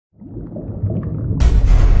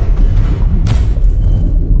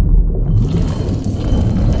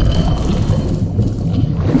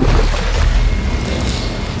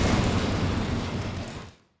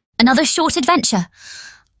Another short adventure.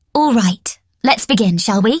 All right, let's begin,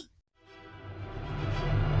 shall we?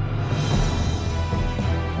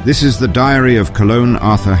 This is the diary of Cologne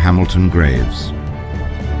Arthur Hamilton Graves.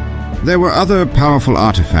 There were other powerful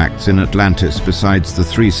artifacts in Atlantis besides the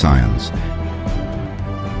three scions.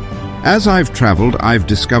 As I've traveled, I've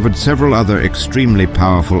discovered several other extremely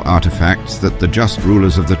powerful artifacts that the just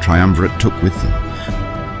rulers of the Triumvirate took with them.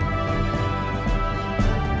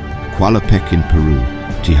 Qualopec in Peru,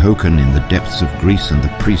 Tihocan in the depths of Greece, and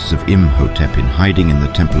the priests of Imhotep in hiding in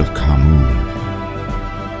the temple of Khamun.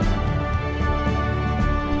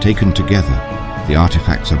 Taken together, the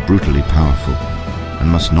artifacts are brutally powerful and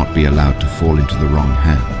must not be allowed to fall into the wrong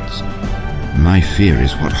hands. My fear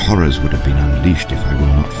is what horrors would have been unleashed if I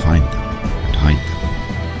will not find them.